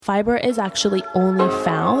Fiber is actually only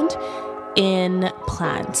found in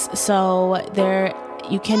plants. So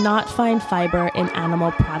you cannot find fiber in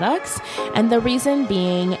animal products. And the reason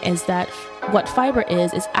being is that what fiber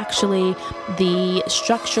is actually the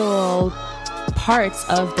structural parts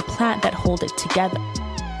of the plant that hold it together.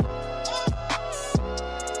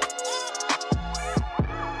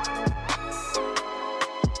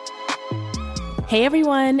 Hey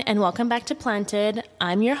everyone, and welcome back to Planted.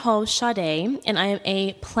 I'm your host, Sade, and I am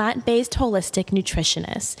a plant-based holistic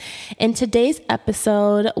nutritionist. In today's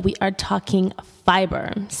episode, we are talking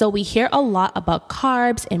fiber. So we hear a lot about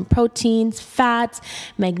carbs and proteins, fats,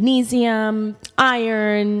 magnesium,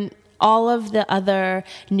 iron, all of the other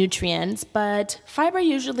nutrients, but fiber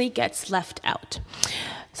usually gets left out.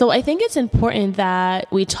 So I think it's important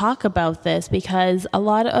that we talk about this because a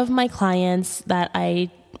lot of my clients that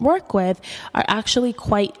I work with are actually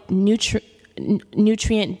quite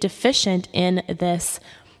nutrient deficient in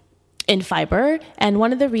fiber. And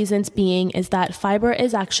one of the reasons being is that fiber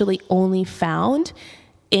is actually only found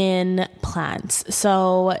in plants.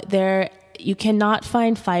 So you cannot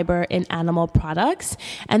find fiber in animal products.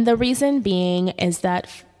 And the reason being is that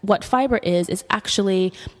what fiber is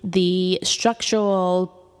actually the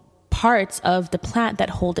structural parts of the plant that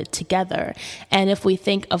hold it together. And if we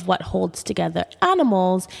think of what holds together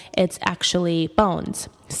animals, it's actually bones.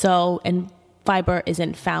 And fiber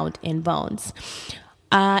isn't found in bones.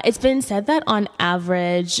 It's been said that on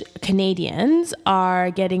average, Canadians are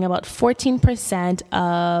getting about 14%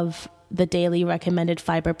 of the daily recommended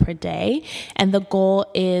fiber per day, and the goal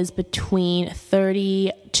is between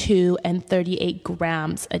 32 and 38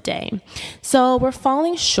 grams a day. So we're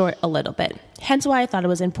falling short a little bit. Hence why I thought it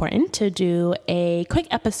was important to do a quick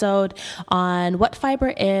episode on what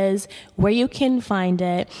fiber is, where you can find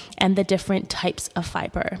it, and the different types of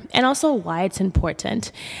fiber, and also why it's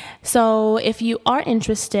important. So if you are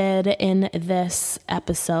interested in this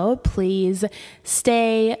episode, please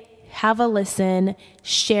stay, have a listen,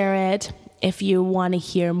 share it. If you want to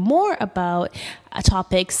hear more about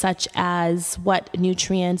topics such as what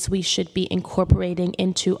nutrients we should be incorporating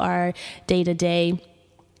into our day-to-day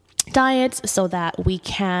diets so that we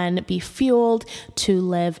can be fueled to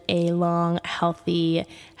live a long, healthy,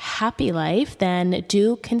 happy life, then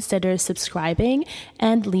do consider subscribing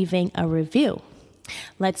and leaving a review.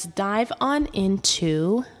 Let's dive on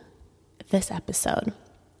into this episode.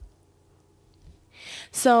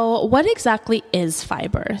 So what exactly is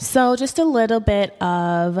fiber? So just a little bit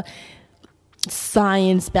of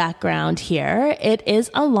science background here. It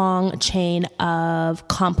is a long chain of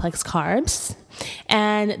complex carbs,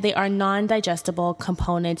 and they are non-digestible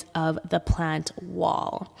components of the plant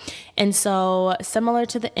wall. And so similar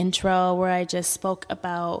to the intro where I just spoke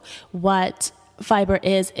about what fiber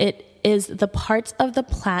is, it is the parts of the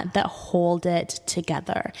plant that hold it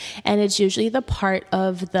together. And it's usually the part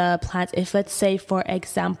of the plant, if let's say, for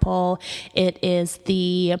example, it is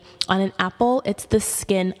on an apple, it's the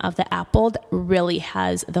skin of the apple that really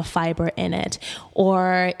has the fiber in it.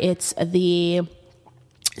 Or it's the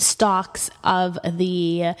stalks of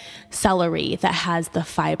the celery that has the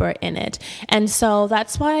fiber in it. And so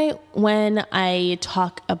that's why when I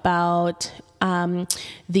talk about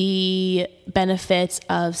the benefits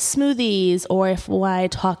of smoothies, or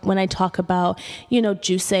when I talk about,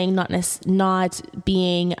 juicing not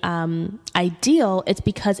being ideal, it's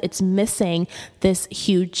because it's missing this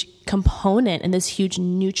huge component and this huge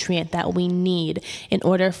nutrient that we need in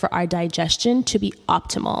order for our digestion to be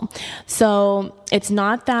optimal. So it's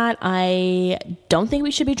not that I don't think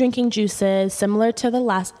we should be drinking juices. Similar to the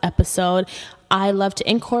last episode, I love to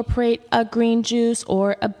incorporate a green juice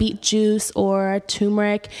or a beet juice or a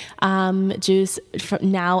turmeric juice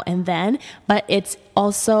now and then, but it's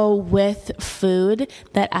also with food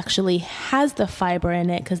that actually has the fiber in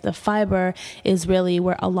it, because the fiber is really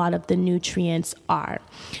where a lot of the nutrients are.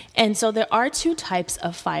 And so there are two types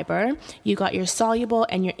of fiber. You got your soluble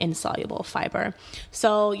and your insoluble fiber.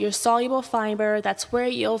 So your soluble fiber, that's where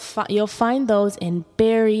you'll find those in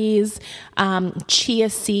berries, chia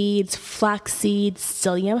seeds, flax seeds,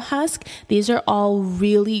 psyllium husk. These are all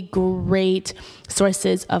really great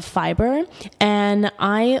sources of fiber, and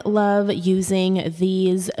I love using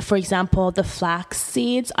these. For example, the flax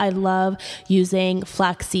seeds, I love using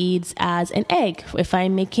flax seeds as an egg if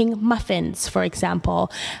I'm making muffins, for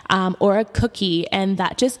example, or a cookie, and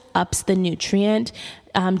that just ups the nutrient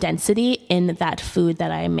density in that food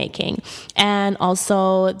that I'm making. And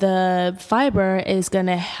also the fiber is going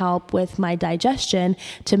to help with my digestion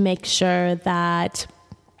to make sure that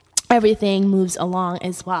everything moves along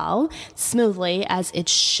as well smoothly as it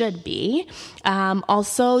should be.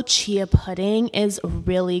 Also, chia pudding is a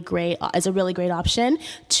really great option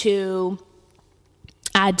to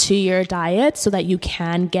add to your diet so that you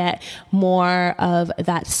can get more of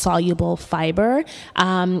that soluble fiber.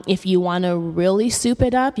 If you want to really soup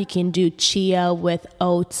it up, you can do chia with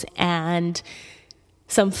oats and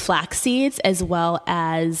some flax seeds, as well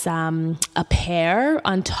as a pear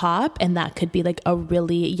on top, and that could be like a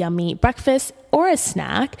really yummy breakfast or a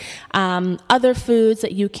snack. Other foods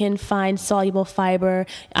that you can find soluble fiber,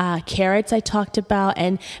 carrots I talked about,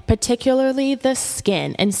 and particularly the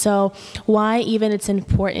skin. And so why even it's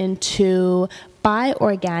important to buy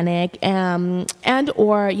organic and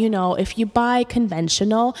or, if you buy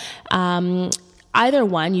conventional, either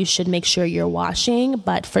one, you should make sure you're washing,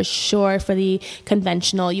 but for sure for the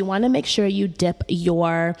conventional, you want to make sure you dip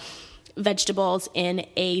your vegetables in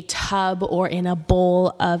a tub or in a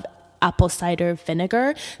bowl of apple cider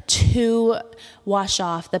vinegar to wash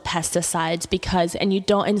off the pesticides, and you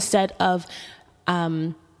don't, instead of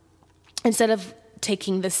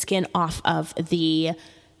taking the skin off of the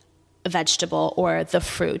vegetable or the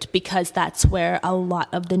fruit, because that's where a lot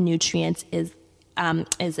of the nutrients is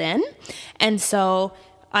in. And so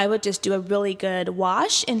I would just do a really good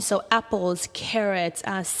wash. And so apples, carrots,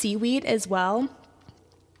 seaweed as well,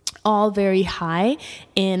 all very high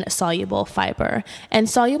in soluble fiber. And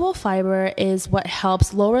soluble fiber is what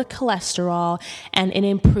helps lower cholesterol, and it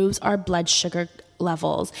improves our blood sugar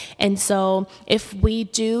levels. And so if we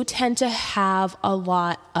do tend to have a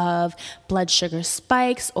lot of blood sugar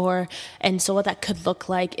spikes, and so what that could look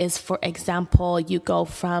like is, for example, you go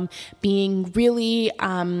from being really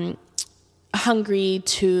hungry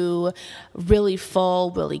to really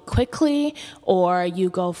full really quickly, or you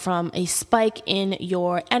go from a spike in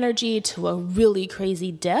your energy to a really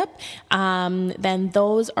crazy dip, then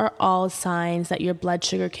those are all signs that your blood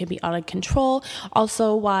sugar can be out of control.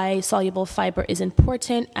 Also, why soluble fiber is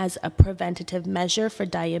important as a preventative measure for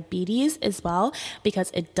diabetes as well,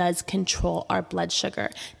 because it does control our blood sugar.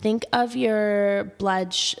 Think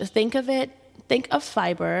of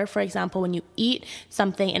fiber, for example, when you eat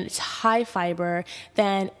something and it's high fiber,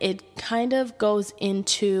 then it kind of goes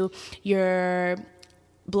into your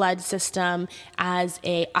blood system as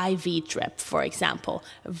a IV drip, for example,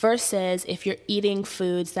 versus if you're eating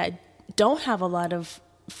foods that don't have a lot of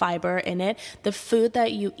fiber in it, the food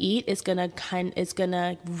that you eat is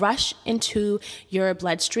gonna rush into your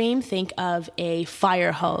bloodstream. Think of a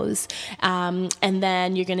fire hose, and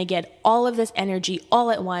then you're gonna get all of this energy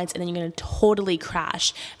all at once, and then you're gonna totally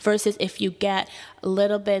crash. Versus if you get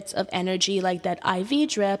little bits of energy like that IV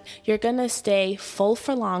drip, you're gonna stay full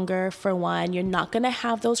for longer. For one, you're not gonna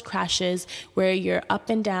have those crashes where you're up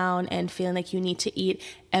and down and feeling like you need to eat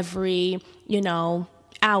every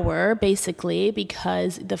hour, basically,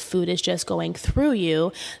 because the food is just going through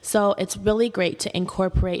you. So it's really great to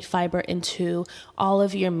incorporate fiber into all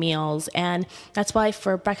of your meals. And that's why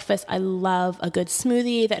for breakfast, I love a good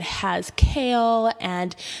smoothie that has kale,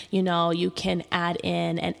 and you can add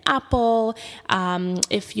in an apple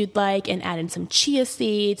if you'd like, and add in some chia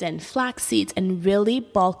seeds and flax seeds, and really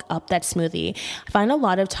bulk up that smoothie. I find a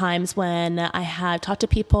lot of times when I have talked to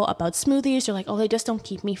people about smoothies, they're like, oh, they just don't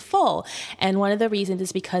keep me full. And one of the reasons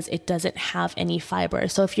is because it doesn't have any fiber.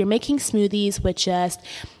 So if you're making smoothies with just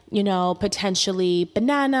potentially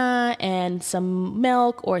banana and some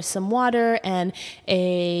milk or some water and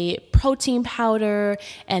a protein powder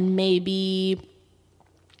and maybe,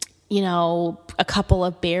 a couple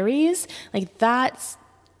of berries, like that's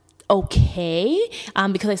okay.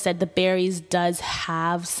 Because I said the berries does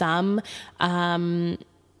have some,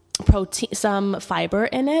 protein, some fiber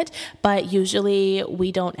in it, but usually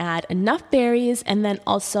we don't add enough berries. And then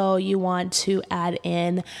also you want to add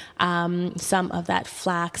in some of that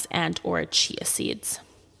flax and or chia seeds.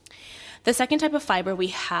 The second type of fiber we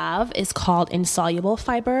have is called insoluble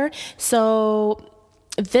fiber. So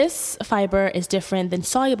this fiber is different than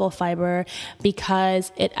soluble fiber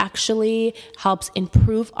because it actually helps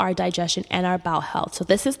improve our digestion and our bowel health. So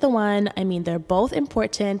this is the one, they're both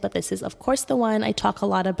important, but this is, of course, the one I talk a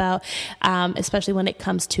lot about, especially when it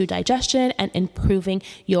comes to digestion and improving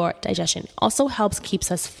your digestion. It also helps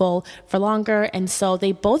keeps us full for longer. And so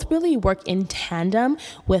they both really work in tandem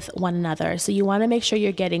with one another. So you want to make sure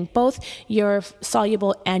you're getting both your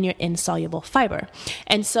soluble and your insoluble fiber.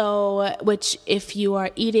 And so, which if you are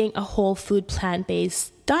eating a whole food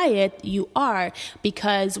plant-based diet, you are,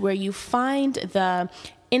 because where you find the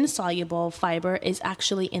insoluble fiber is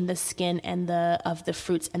actually in the skin and of the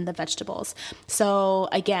fruits and the vegetables. So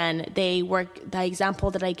again, they work, the example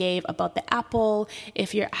that I gave about the apple,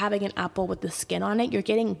 if you're having an apple with the skin on it, you're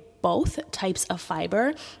getting both types of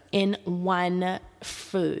fiber in one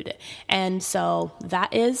food. And so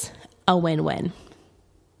that is a win-win.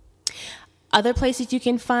 Other places you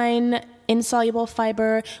can find insoluble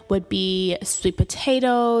fiber would be sweet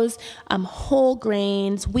potatoes, whole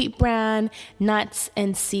grains, wheat bran, nuts,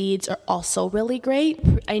 and seeds are also really great.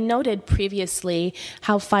 I noted previously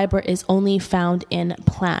how fiber is only found in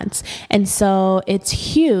plants. And so it's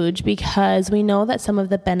huge because we know that some of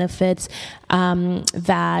the benefits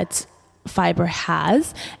that fiber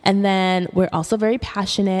has, and then we're also very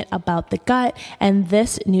passionate about the gut, and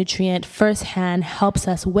this nutrient firsthand helps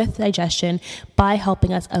us with digestion by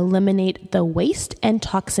helping us eliminate the waste and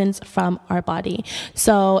toxins from our body.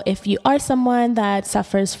 So if you are someone that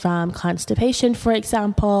suffers from constipation, for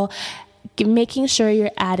example, making sure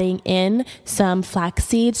you're adding in some flax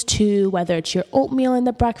seeds to whether it's your oatmeal in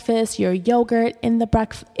the breakfast, your yogurt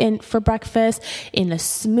for breakfast, in a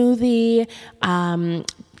smoothie,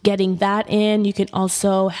 getting that in. You can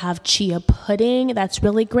also have chia pudding. That's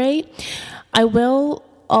really great. I will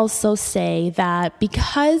also say that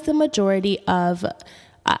because the majority of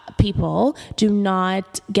people do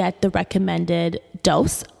not get the recommended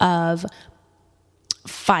dose of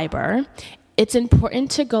fiber, it's important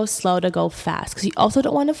to go slow to go fast, because you also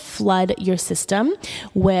don't want to flood your system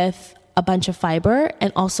with a bunch of fiber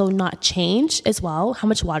and also not change as well how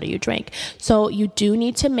much water you drink. So you do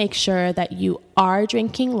need to make sure that you are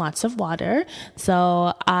drinking lots of water.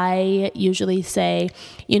 So I usually say,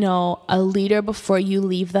 a liter before you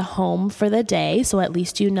leave the home for the day. So at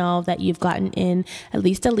least you know that you've gotten in at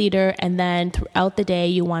least a liter, and then throughout the day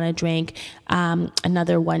you want to drink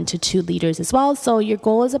another 1 to 2 liters as well. So your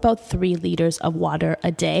goal is about 3 liters of water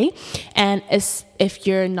a day. And if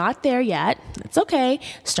you're not there yet, it's okay.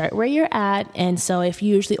 Start where you're at. And so if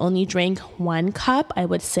you usually only drink 1 cup, I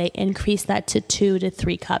would say increase that to 2 to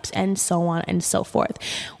 3 cups, and so on and so forth.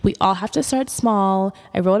 We all have to start small.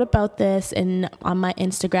 I wrote about this on my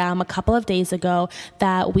Instagram a couple of days ago,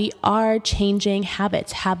 that we are changing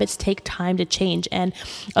habits. Habits take time to change. And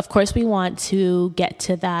of course we want to get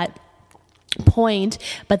to that point,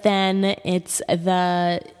 but then it's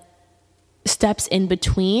the steps in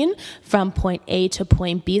between from point A to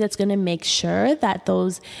point B that's going to make sure that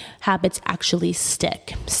those habits actually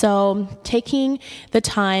stick. So taking the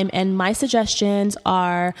time, and my suggestions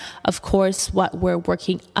are, of course, what we're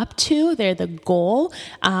working up to. They're the goal.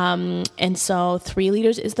 And so 3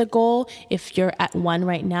 liters is the goal. If you're at 1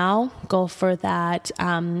 right now, go for that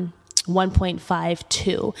 1.5,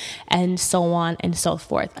 2, and so on and so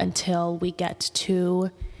forth until we get to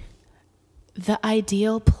the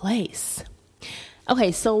ideal place.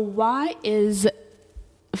 Okay, so why is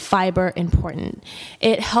fiber important?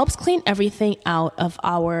 It helps clean everything out of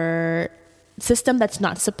our system that's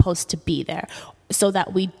not supposed to be there, so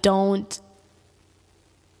that we don't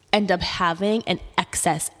end up having an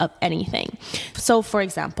excess of anything. So for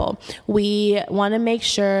example, we want to make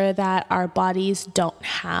sure that our bodies don't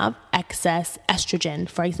have excess estrogen,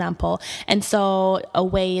 for example. And so a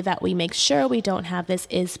way that we make sure we don't have this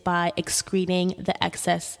is by excreting the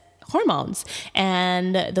excess hormones.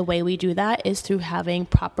 And the way we do that is through having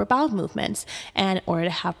proper bowel movements. And in order to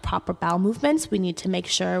have proper bowel movements, we need to make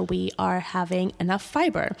sure we are having enough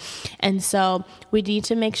fiber. And so we need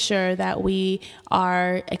to make sure that we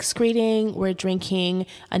are excreting, we're drinking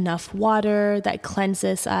enough water that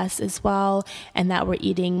cleanses us as well, and that we're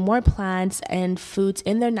eating more plants and foods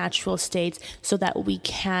in their natural states so that we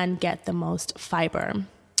can get the most fiber.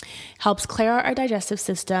 Helps clear our digestive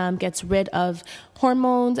system, gets rid of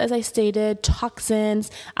hormones, as I stated, toxins,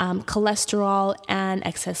 cholesterol, and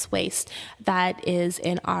excess waste that is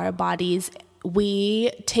in our bodies.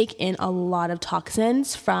 We take in a lot of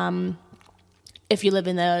toxins from, if you live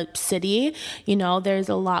in the city, there's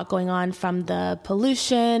a lot going on from the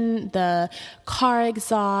pollution, the car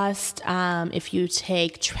exhaust, if you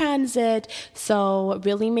take transit. So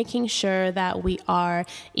really making sure that we are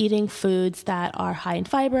eating foods that are high in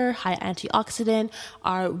fiber, high antioxidant,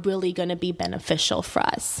 are really going to be beneficial for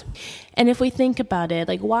us. And if we think about it,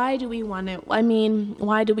 why do we want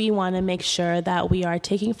to make sure that we are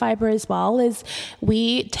taking fiber as well? Is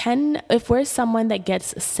if we're someone that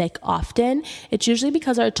gets sick often, it's usually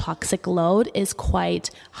because our toxic load is quite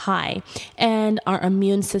high and our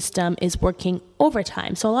immune system is working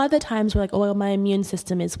overtime. So a lot of the times we're like, oh, my immune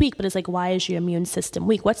system is weak, but it's like, why is your immune system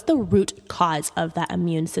weak? What's the root cause of that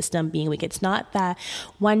immune system being weak? It's not that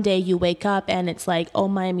one day you wake up and it's like, oh,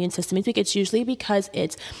 my immune system is weak. It's usually because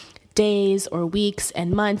it's days or weeks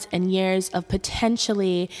and months and years of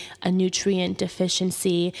potentially a nutrient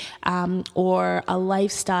deficiency or a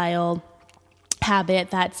lifestyle habit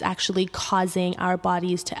that's actually causing our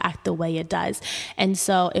bodies to act the way it does. And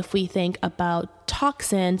so if we think about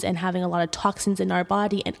toxins and having a lot of toxins in our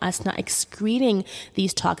body and us not excreting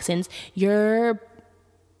these toxins, your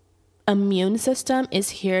immune system is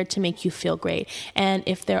here to make you feel great. And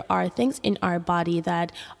if there are things in our body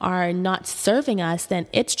that are not serving us, then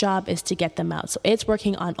its job is to get them out. So it's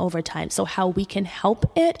working on overtime. So how we can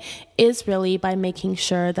help it is really by making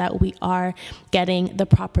sure that we are getting the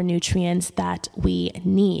proper nutrients that we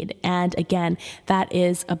need. And again, that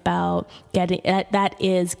is about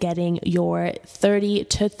getting your 30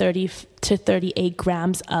 to 38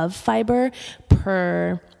 grams of fiber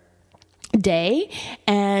per day.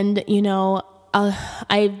 And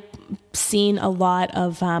I've seen a lot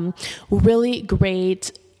of really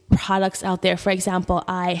great products out there. For example,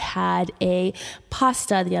 I had a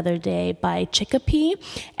pasta the other day by Chickpea,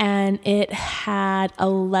 and it had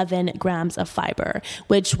 11 grams of fiber,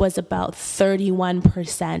 which was about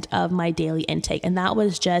 31% of my daily intake. And that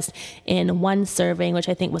was just in one serving, which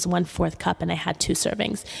I think was 1/4 cup, and I had 2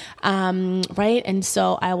 servings. Right. And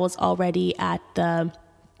so I was already at the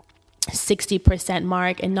 60%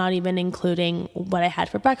 mark, and not even including what I had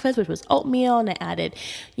for breakfast, which was oatmeal, and I added,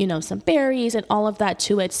 some berries and all of that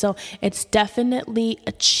to it. So it's definitely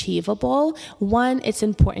achievable. One, it's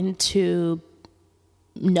important to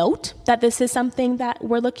note that this is something that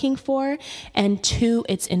we're looking for. And 2,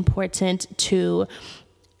 it's important to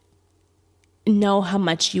know how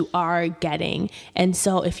much you are getting. And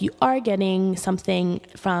so if you are getting something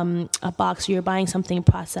from a box, or you're buying something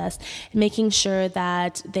processed, making sure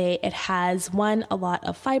that it has, 1, a lot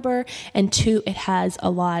of fiber, and 2, it has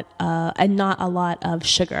a lot and not a lot of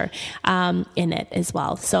sugar in it as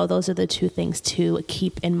well. So those are the 2 things to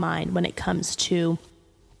keep in mind when it comes to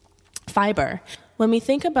fiber. When we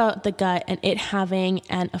think about the gut and it having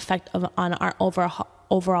an effect on our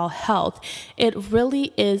overall health, it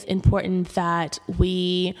really is important that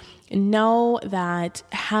we know that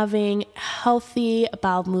having healthy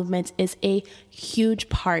bowel movements is a huge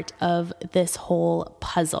part of this whole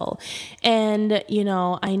puzzle. And,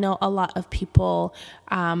 I know a lot of people,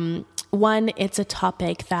 one, it's a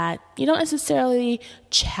topic that you don't necessarily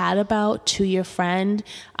chat about to your friend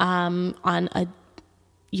on a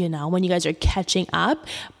when you guys are catching up,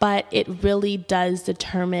 but it really does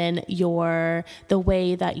determine the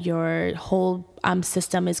way that your whole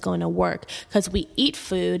system is going to work. Because we eat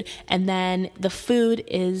food, and then the food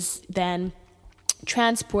is then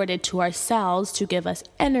transported to our cells to give us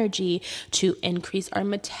energy, to increase our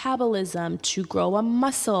metabolism, to grow a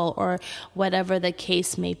muscle, or whatever the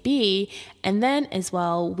case may be. And then as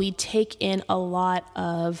well, we take in a lot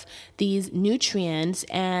of these nutrients,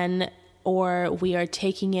 or we are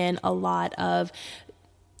taking in a lot of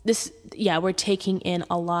we're taking in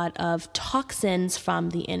a lot of toxins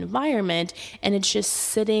from the environment, and it's just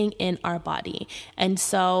sitting in our body. And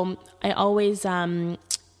so I always, I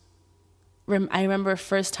remember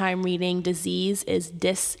first time reading disease is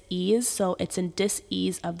dis-ease. So it's a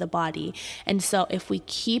dis-ease of the body. And so if we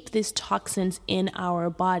keep these toxins in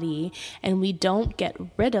our body and we don't get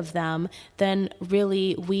rid of them, then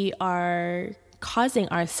really we are causing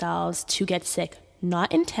ourselves to get sick,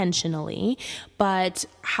 not intentionally, but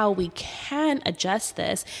how we can adjust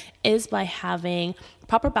this is by having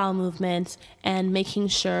proper bowel movements and making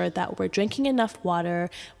sure that we're drinking enough water,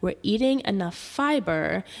 we're eating enough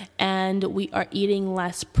fiber, and we are eating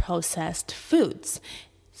less processed foods.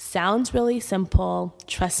 Sounds really simple.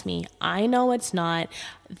 Trust me, I know it's not.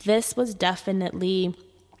 This was definitely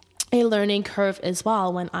a learning curve as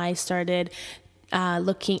well when I started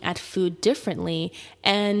looking at food differently.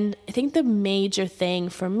 And I think the major thing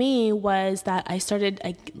for me was that I started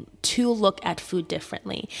to look at food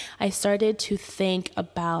differently. I started to think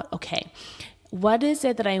about, okay, what is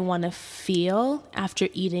it that I want to feel after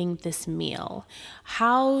eating this meal?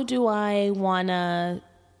 How do I want to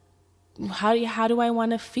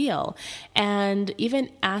feel? And even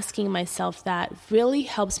asking myself that really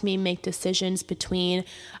helps me make decisions between,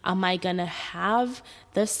 am I going to have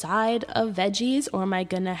the side of veggies, or am I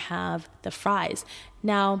going to have the fries?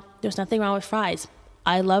 Now, there's nothing wrong with fries.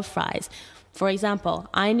 I love fries. For example,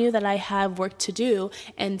 I knew that I have work to do,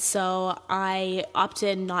 and so I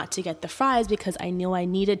opted not to get the fries because I knew I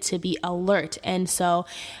needed to be alert. And so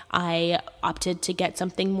I opted to get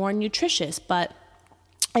something more nutritious. But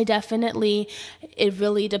it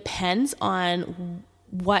really depends on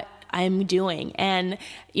what I'm doing. And,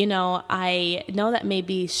 I know that may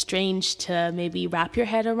be strange to maybe wrap your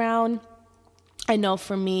head around. I know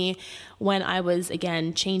for me, when I was,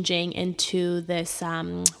 again, changing into this,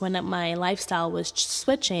 when my lifestyle was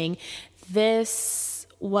switching, this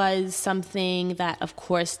was something that, of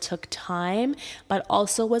course, took time, but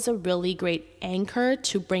also was a really great anchor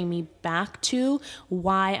to bring me back to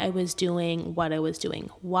why I was doing what I was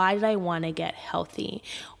doing. Why did I want to get healthy?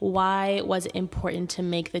 Why was it important to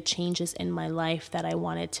make the changes in my life that I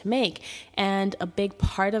wanted to make? And a big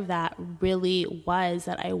part of that really was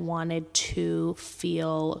that I wanted to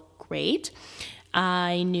feel great.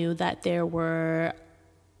 I knew that there were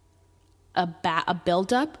a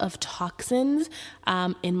buildup of toxins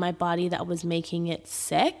in my body that was making it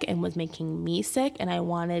sick and was making me sick, and I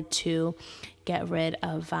wanted to get rid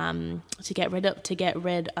of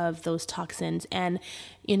those toxins. And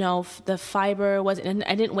the fiber wasn't, and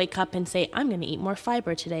I didn't wake up and say I'm going to eat more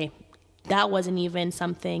fiber today. That wasn't even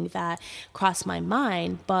something that crossed my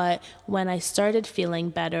mind. But when I started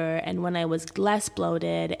feeling better, and when I was less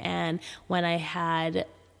bloated, and when I had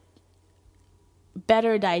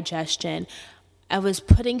better digestion, I was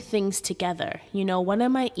putting things together. What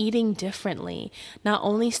am I eating differently? Not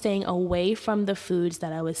only staying away from the foods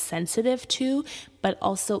that I was sensitive to, but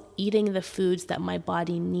also eating the foods that my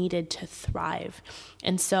body needed to thrive.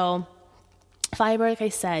 And so fiber, like I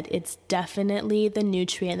said, it's definitely the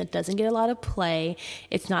nutrient that doesn't get a lot of play.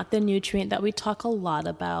 It's not the nutrient that we talk a lot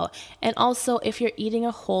about. And also, if you're eating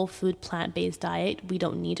a whole food plant-based diet, we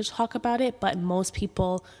don't need to talk about it, but most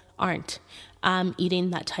people aren't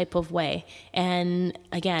eating that type of way. And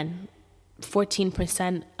again,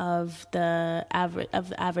 14% of the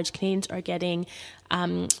average Canadians are getting,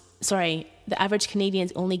 the average Canadian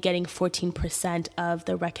is only getting 14% of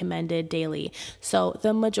the recommended daily. So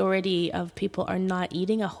the majority of people are not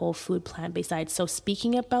eating a whole food plant-based diet. So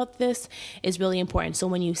speaking about this is really important. So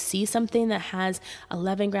when you see something that has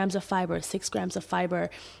 11 grams of fiber, 6 grams of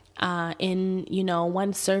fiber in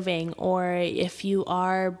one serving, or if you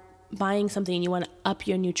are buying something and you want to up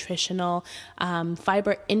your nutritional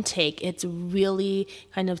fiber intake, it's really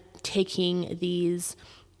kind of taking these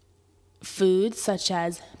foods such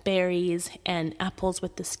as berries and apples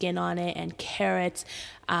with the skin on it, and carrots,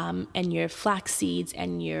 and your flax seeds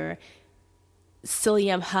and your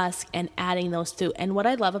psyllium husk, and adding those through. And what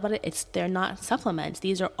I love about it, they're not supplements.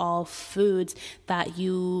 These are all foods that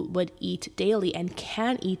you would eat daily and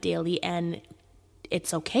can eat daily, and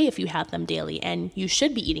it's okay if you have them daily, and you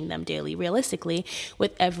should be eating them daily, realistically,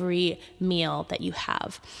 with every meal that you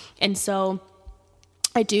have. And so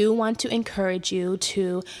I do want to encourage you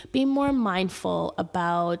to be more mindful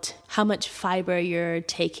about how much fiber you're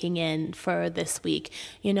taking in for this week.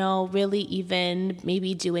 Really even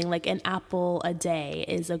maybe doing like an apple a day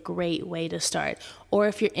is a great way to start. Or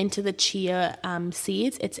if you're into the chia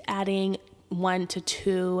seeds, it's adding 1 to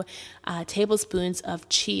 2 tablespoons of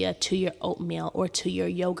chia to your oatmeal, or to your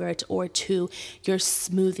yogurt, or to your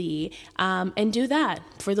smoothie, and do that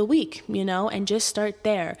for the week, and just start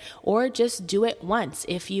there, or just do it once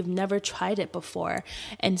if you've never tried it before.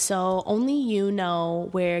 And so only you know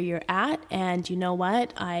where you're at. And you know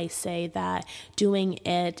what? I say that doing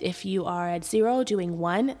it, if you are at 0, doing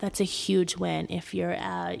 1, that's a huge win. If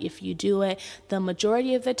you do it the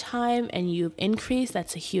majority of the time and you've increased,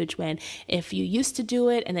 that's a huge win. If you used to do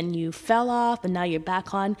it and then you fell off and now you're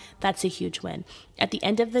back on, that's a huge win. At the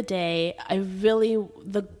end of the day,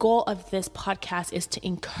 the goal of this podcast is to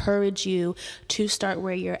encourage you to start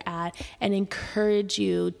where you're at, and encourage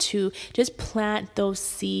you to just plant those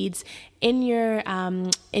seeds in your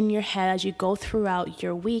head as you go throughout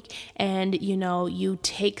your week, and you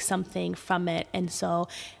take something from it. And so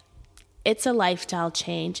it's a lifestyle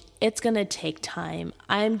change. It's going to take time.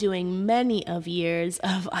 I'm doing many of years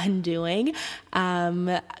of undoing,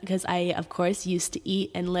 because I, of course, used to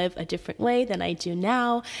eat and live a different way than I do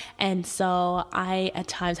now. And so I, at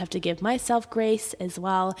times, have to give myself grace as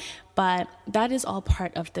well. But that is all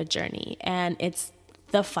part of the journey, and it's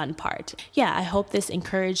the fun part. Yeah, I hope this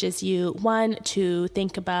encourages you, one, to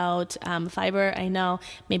think about fiber. I know,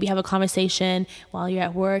 maybe have a conversation while you're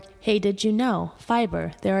at work. Hey, did you know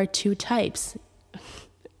fiber? There are 2 types.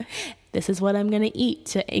 This is what I'm going to eat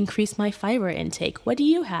to increase my fiber intake. What do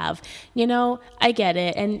you have? I get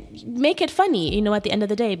it. And make it funny, at the end of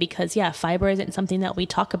the day, because fiber isn't something that we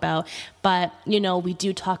talk about, but, we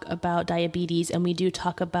do talk about diabetes, and we do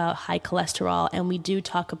talk about high cholesterol, and we do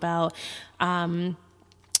talk about,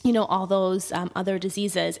 all those other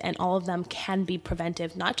diseases, and all of them can be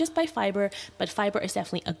preventive, not just by fiber, but fiber is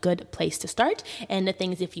definitely a good place to start. And the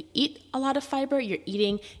thing is, if you eat a lot of fiber, you're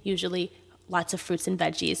eating usually lots of fruits and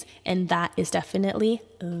veggies, and that is definitely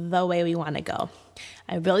the way we want to go.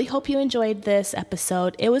 I really hope you enjoyed this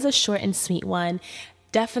episode. It was a short and sweet one.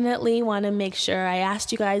 definitely want to make sure I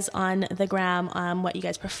asked you guys on the gram what you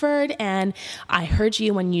guys preferred, and I heard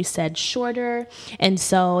you when you said shorter, and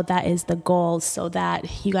so that is the goal, so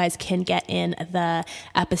that you guys can get in the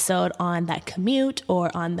episode on that commute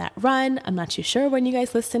or on that run. I'm not too sure when you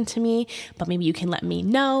guys listen to me, but maybe you can let me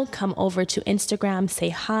know. Come over to Instagram, say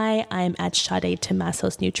hi. I'm at Sade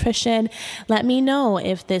Tomasos Nutrition. Let me know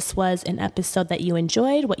if this was an episode that you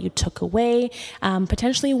enjoyed, what you took away,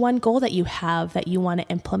 potentially one goal that you have that you want to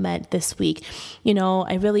implement this week.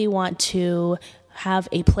 I really want to have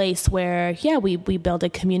a place where, we build a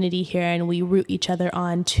community here and we root each other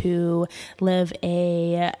on to live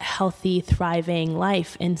a healthy, thriving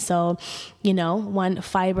life. And so, one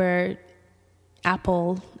fiber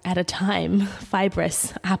apple at a time,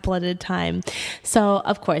 fibrous apple at a time. So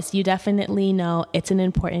of course, you definitely know it's an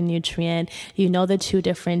important nutrient. You know the two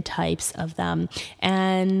different types of them.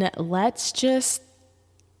 And let's just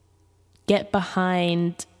get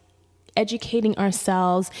behind educating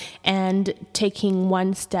ourselves and taking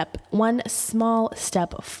one small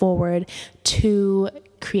step forward to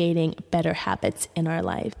creating better habits in our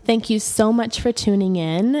life. Thank you so much for tuning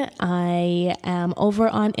in. I am over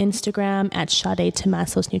on Instagram at Sade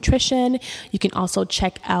Tomasos Nutrition. You can also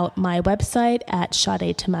check out my website at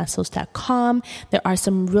SadeTomasos.com. There are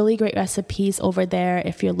some really great recipes over there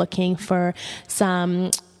if you're looking for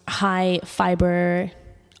some high fiber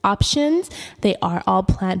options. They are all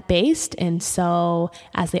plant-based, and so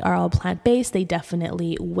as they are all plant-based, they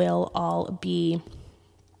definitely will all be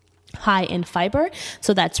high in fiber,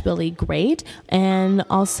 so that's really great. And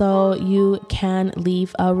also you can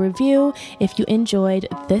leave a review if you enjoyed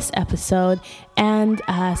this episode and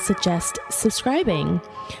suggest subscribing.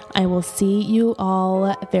 I will see you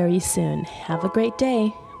all very soon. Have a great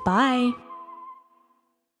day. Bye.